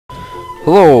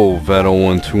Hello,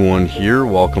 Vado121 here,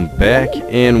 welcome back,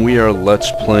 and we are Let's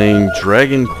Playing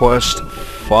Dragon Quest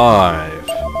V.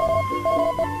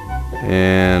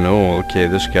 And, oh, okay,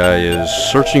 this guy is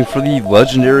searching for the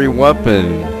legendary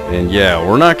weapon. And yeah,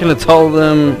 we're not going to tell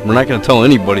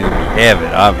anybody that we have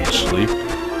it, obviously.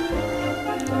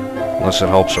 Unless it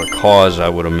helps our cause, I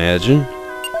would imagine.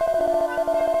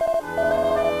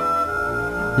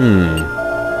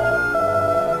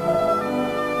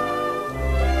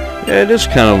 Yeah, it is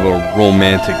kind of a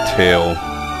romantic tale.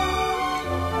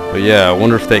 But yeah, I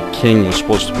wonder if that king was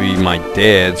supposed to be my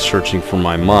dad searching for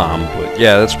my mom. But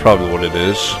yeah, that's probably what it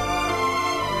is.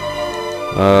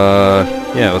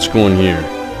 Yeah, let's go in here.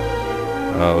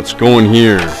 Let's go in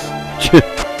here.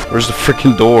 Where's the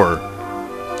frickin' door?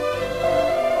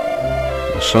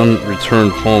 My son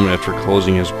returned home after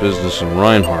closing his business in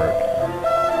Reinhardt.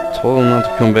 Told him not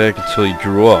to come back until he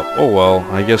grew up. Oh well,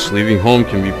 I guess leaving home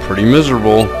can be pretty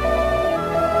miserable.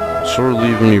 Sort of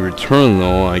leave when he returned,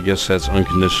 though. I guess that's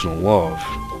unconditional love.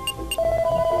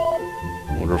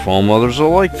 Wonder if all mothers are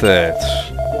like that.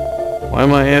 Why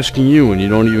am I asking you when you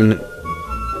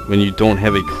don't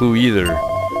have a clue either?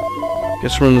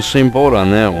 Guess we're in the same boat on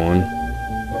that one.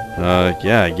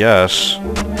 Yeah, I guess.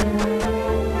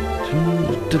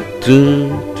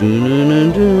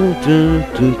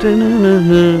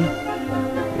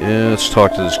 Yeah, let's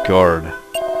talk to this guard.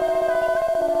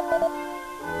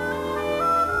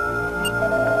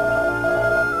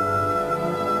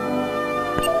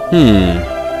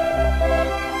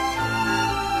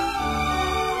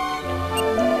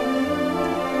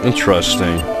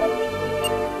 Interesting.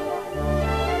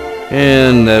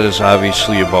 And that is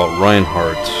obviously about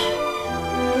Reinhardt.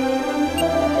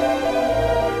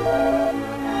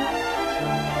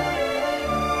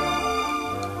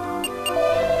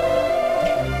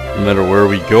 No matter where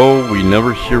we go, we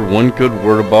never hear one good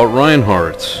word about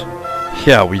Reinhardt.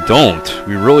 Yeah, we don't.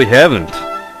 We really haven't.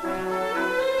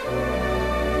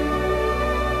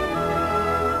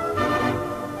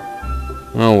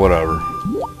 Oh, whatever.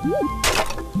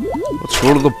 Let's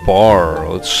go to the bar.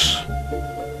 Let's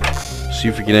see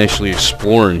if we can actually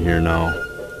explore in here now.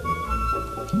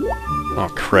 Oh,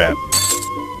 crap.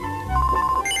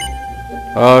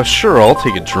 Sure, I'll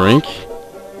take a drink.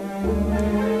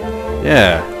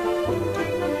 Yeah.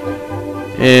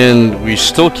 And we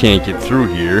still can't get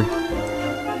through here.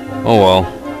 Oh, well.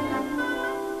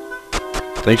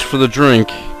 Thanks for the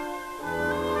drink.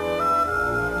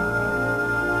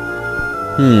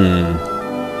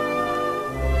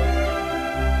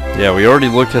 Yeah, we already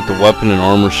looked at the weapon and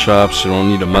armor shop, so don't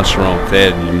need to mess around with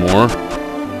that anymore.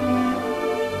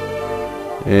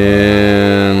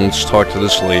 And let's talk to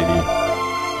this lady.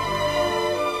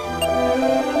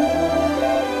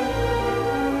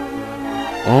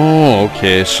 Oh,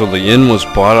 okay, so the inn was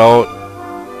bought out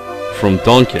from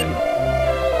Duncan.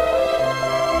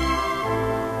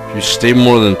 If you stay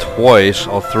more than twice,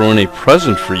 I'll throw in a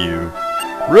present for you.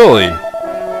 Really?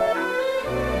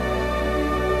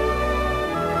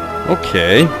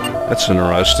 Okay, that's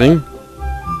interesting.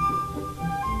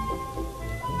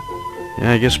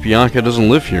 Yeah, I guess Bianca doesn't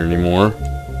live here anymore.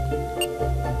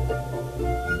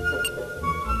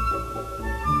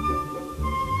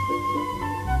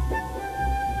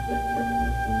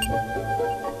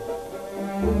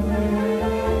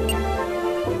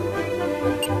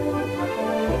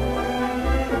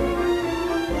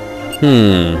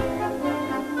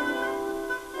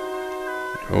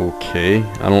 Okay,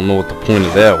 I don't know what the point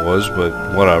of that was, but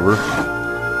whatever.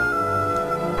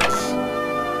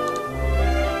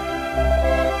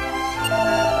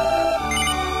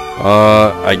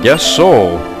 I guess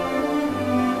so.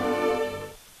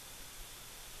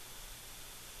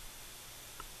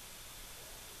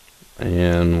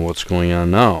 And what's going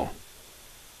on now?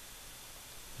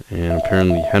 And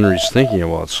apparently Henry's thinking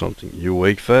about something. You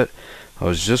awake, Vet? I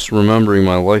was just remembering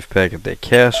my life back at that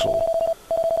castle.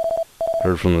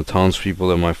 Heard from the townspeople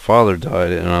that my father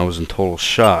died, and I was in total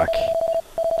shock.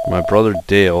 My brother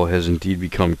Dale has indeed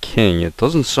become king. It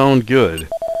doesn't sound good.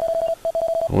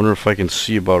 I wonder if I can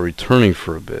see about returning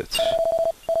for a bit.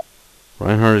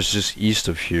 Reinhardt is just east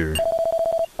of here.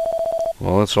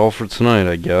 Well, that's all for tonight,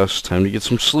 I guess. Time to get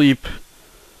some sleep.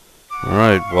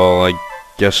 Alright, well, I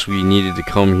guess we needed to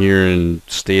come here and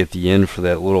stay at the inn for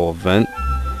that little event.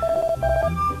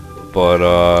 But,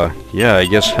 yeah, I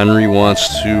guess Henry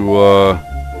wants to,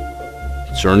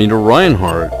 journey to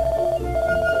Reinhardt.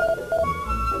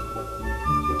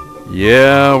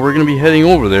 Yeah, we're gonna be heading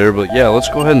over there, but yeah, let's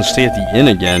go ahead and stay at the inn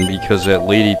again, because that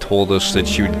lady told us that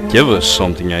she would give us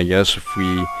something, I guess, if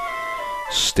we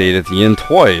stayed at the inn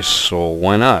twice, so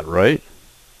why not, right?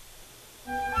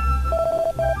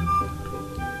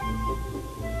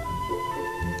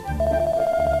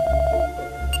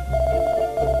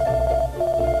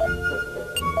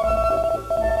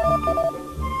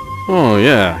 Oh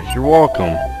yeah, you're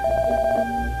welcome.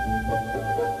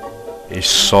 A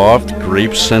soft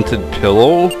grape-scented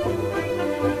pillow?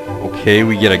 Okay,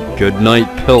 we get a goodnight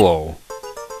pillow.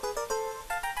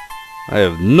 I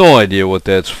have no idea what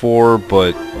that's for,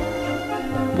 but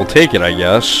we'll take it, I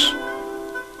guess.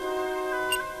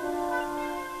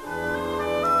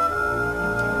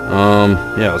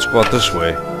 Yeah, let's go out this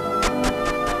way.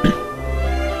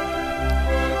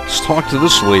 Let's talk to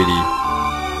this lady.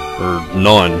 Or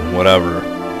nun, whatever.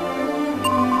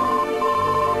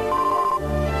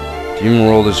 Demon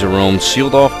world is a realm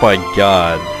sealed off by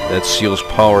God. That seal's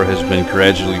power has been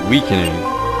gradually weakening.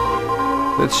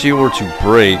 If that seal were to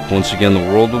break, once again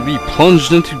the world will be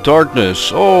plunged into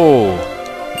darkness. Oh!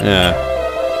 Yeah.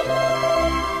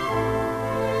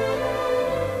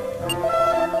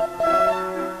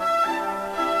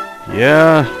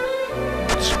 Yeah,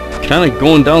 it's kind of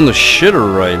going down the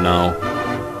shitter right now.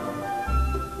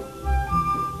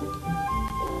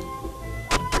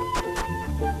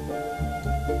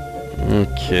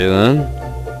 Okay then.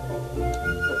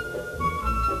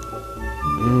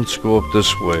 Let's go up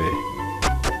this way.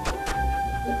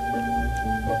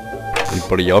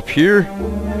 Anybody up here?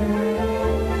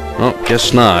 Oh,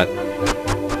 guess not.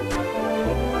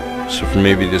 So for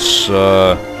maybe this,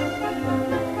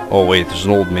 oh wait, there's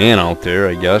an old man out there,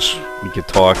 I guess we could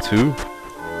talk to.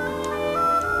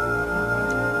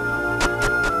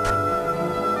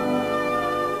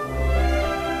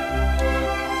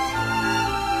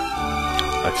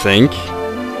 I think.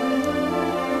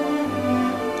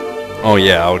 Oh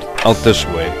yeah, out this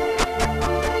way.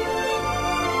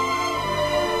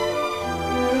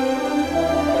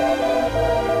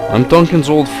 I'm Duncan's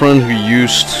old friend who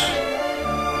used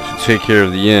take care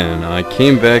of the inn. I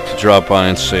came back to drop by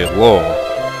and say hello.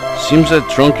 Seems that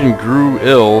Drunken grew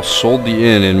ill, sold the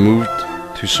inn, and moved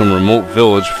to some remote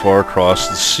village far across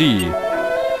the sea.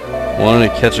 Wanted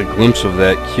to catch a glimpse of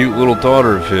that cute little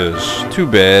daughter of his. Too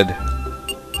bad.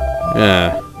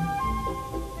 Yeah.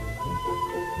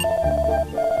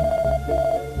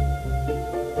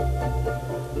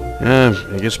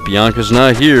 I guess Bianca's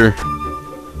not here.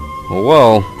 Oh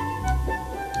well.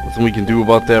 Nothing we can do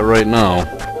about that right now.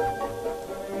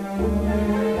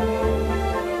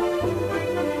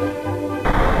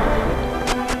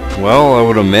 Well, I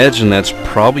would imagine that's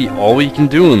probably all we can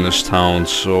do in this town,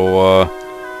 so,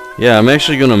 yeah, I'm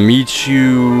actually gonna meet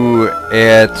you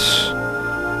at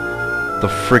the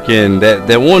frickin'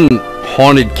 that one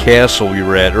haunted castle we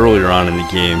were at earlier on in the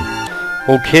game.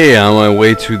 Okay, on my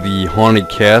way to the haunted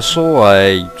castle,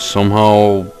 I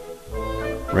somehow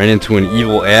ran into an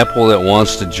evil apple that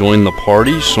wants to join the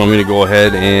party, so I'm gonna go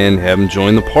ahead and have him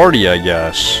join the party, I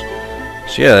guess.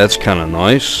 So yeah, that's kinda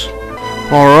nice.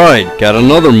 Alright, got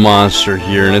another monster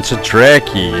here, and it's a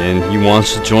Draki, and he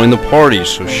wants to join the party,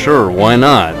 so sure, why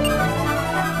not?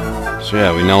 So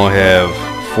yeah, we now have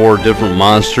 4 different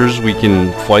monsters we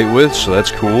can fight with, so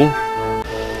that's cool.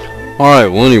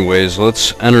 Alright, well anyways,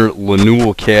 let's enter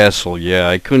Lanewel Castle. Yeah,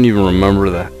 I couldn't even remember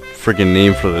the freaking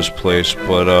name for this place,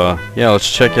 but yeah, let's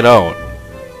check it out.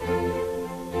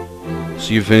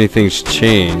 See if anything's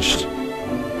changed.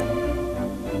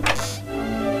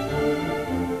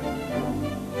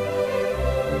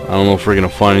 I don't know if we're gonna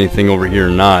find anything over here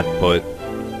or not, but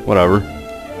whatever.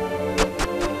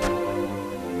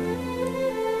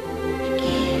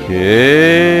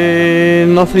 Okay,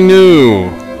 nothing new.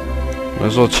 Might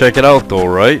as well check it out though,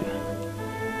 right?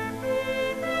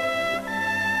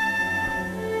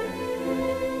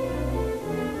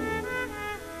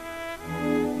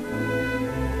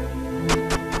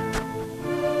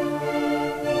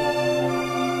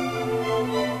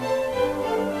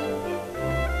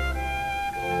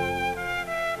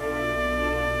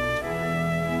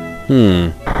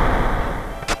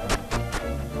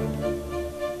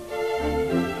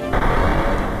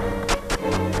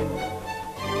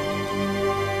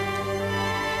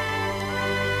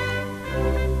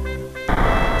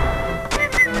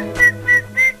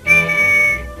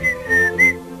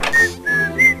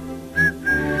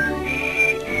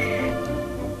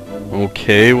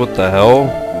 Okay, what the hell?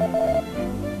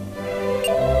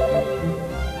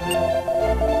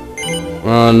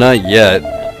 Not yet.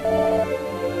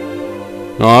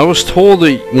 No, I was told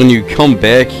that when you come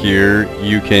back here,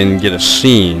 you can get a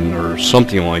scene or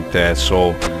something like that,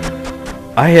 so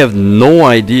I have no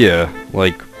idea,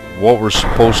 like, what we're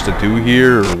supposed to do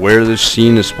here or where this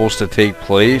scene is supposed to take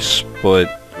place, but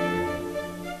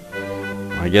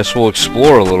I guess we'll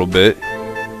explore a little bit.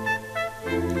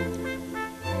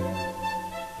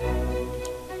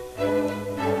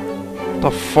 What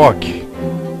the fuck?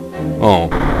 Oh.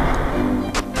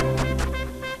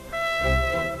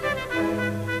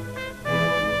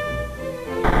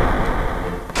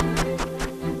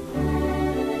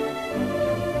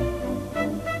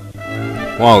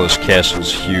 Wow, this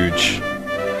castle's huge.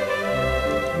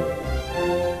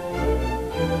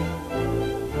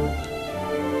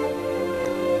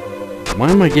 Why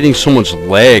am I getting so much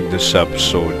lag this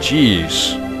episode?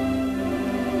 Jeez.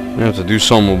 I'm gonna have to do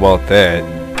something about that.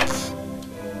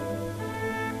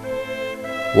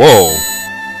 Whoa.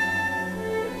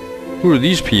 Who are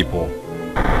these people?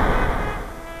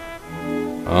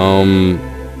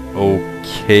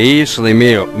 Okay, so they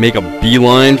make a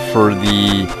beeline for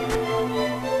the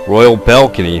royal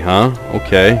balcony, huh?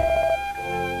 Okay.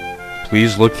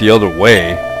 Please look the other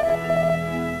way.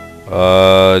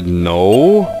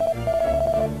 No.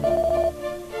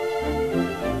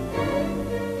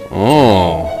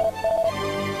 Oh.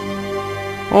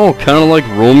 Oh, kind of like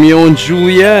Romeo and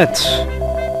Juliet.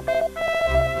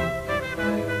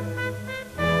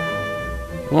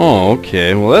 Oh,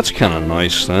 okay. Well, that's kind of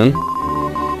nice then.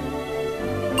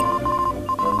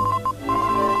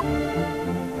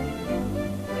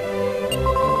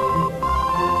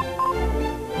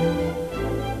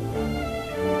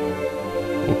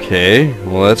 Okay.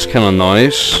 Well, that's kind of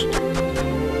nice.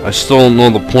 I still don't know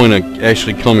the point of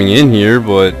actually coming in here,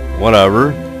 but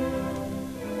whatever.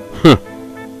 Huh.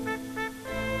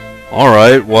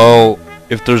 Alright, well,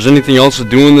 if there's anything else to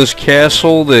do in this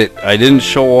castle that I didn't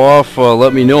show off,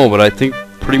 let me know, but I think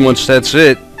pretty much that's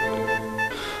it.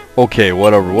 Okay,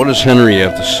 whatever. What does Henry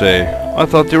have to say? I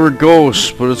thought they were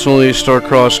ghosts, but it's only a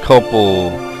star-crossed couple.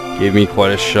 Gave me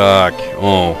quite a shock.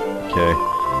 Oh, okay.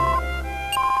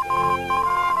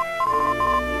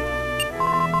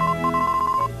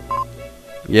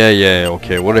 Yeah,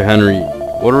 okay. What a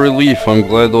relief. I'm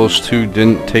glad those two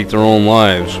didn't take their own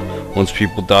lives. Once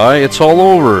people die, it's all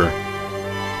over.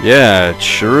 Yeah, it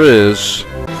sure is.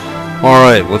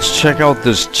 Alright, let's check out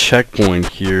this checkpoint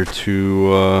here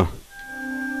to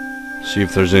see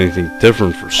if there's anything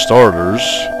different for starters.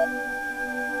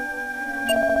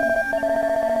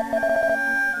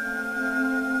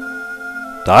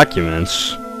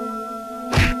 Documents?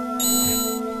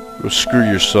 Go screw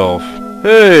yourself.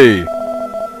 Hey!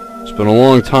 It's been a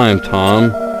long time,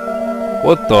 Tom.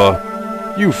 What the?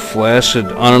 You flaccid,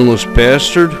 honorless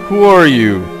bastard? Who are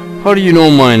you? How do you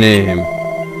know my name?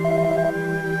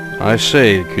 I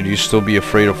say, could you still be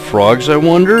afraid of frogs, I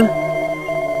wonder?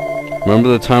 Remember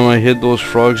the time I hid those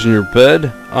frogs in your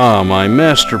bed? Ah, my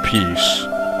masterpiece.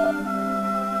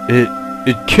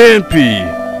 It can't be!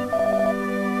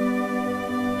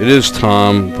 It is,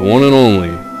 Tom, the one and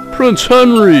only. Prince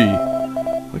Henry!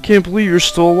 I can't believe you're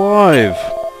still alive.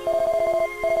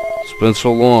 It's been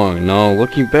so long. Now,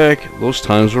 looking back, those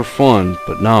times were fun.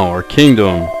 But now, our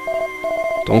kingdom.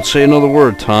 Don't say another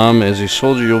word, Tom. As a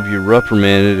soldier, you'll be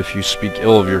reprimanded if you speak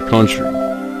ill of your country.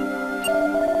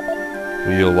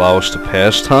 Will you allow us to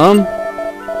pass, Tom?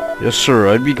 Yes, sir.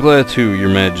 I'd be glad to, Your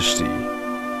Majesty.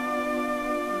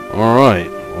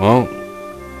 Alright. Well,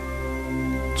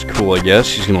 it's cool, I guess.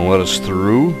 He's gonna let us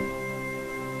through.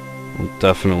 Will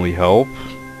definitely help.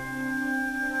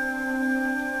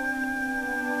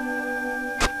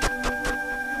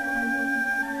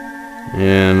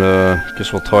 And,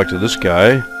 guess we'll talk to this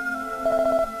guy.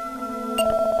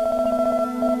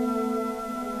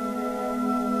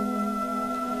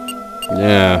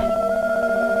 Yeah.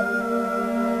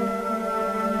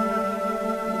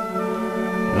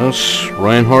 Yes,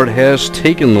 Reinhardt has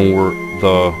taken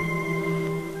the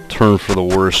turn for the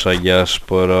worse, I guess,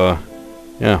 but,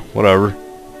 yeah, whatever.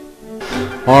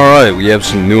 Alright, we have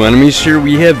some new enemies here.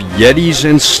 We have Yetis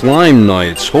and Slime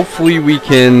Knights. Hopefully we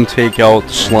can take out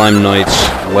the Slime Knights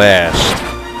last.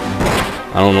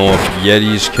 I don't know if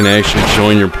Yetis can actually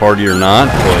join your party or not,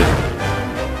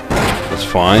 but that's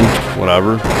fine.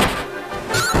 Whatever.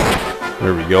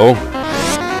 There we go.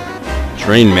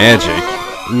 Drain magic.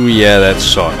 Ooh, yeah, that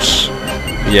sucks.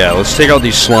 Yeah, let's take out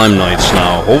these Slime Knights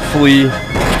now. Hopefully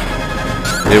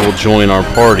they will join our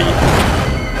party.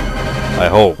 I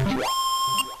hope.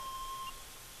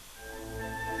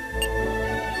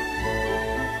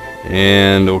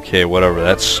 And, okay, whatever,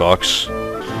 that sucks.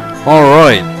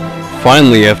 Alright,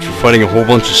 finally, after fighting a whole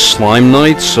bunch of Slime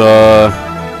Knights,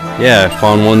 yeah, I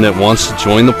found one that wants to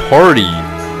join the party.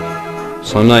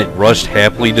 Slime Knight rushed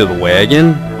happily to the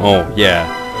wagon? Oh, yeah.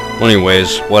 Well,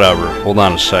 anyways, whatever, hold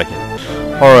on a second.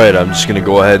 Alright, I'm just gonna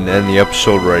go ahead and end the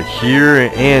episode right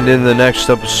here, and in the next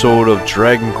episode of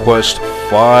Dragon Quest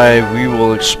V, we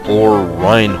will explore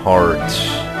Reinhardt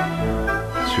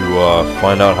to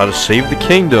find out how to save the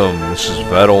kingdom. This is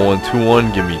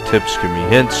Vet0121. Give me tips, give me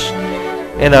hints,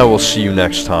 and I will see you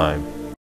next time.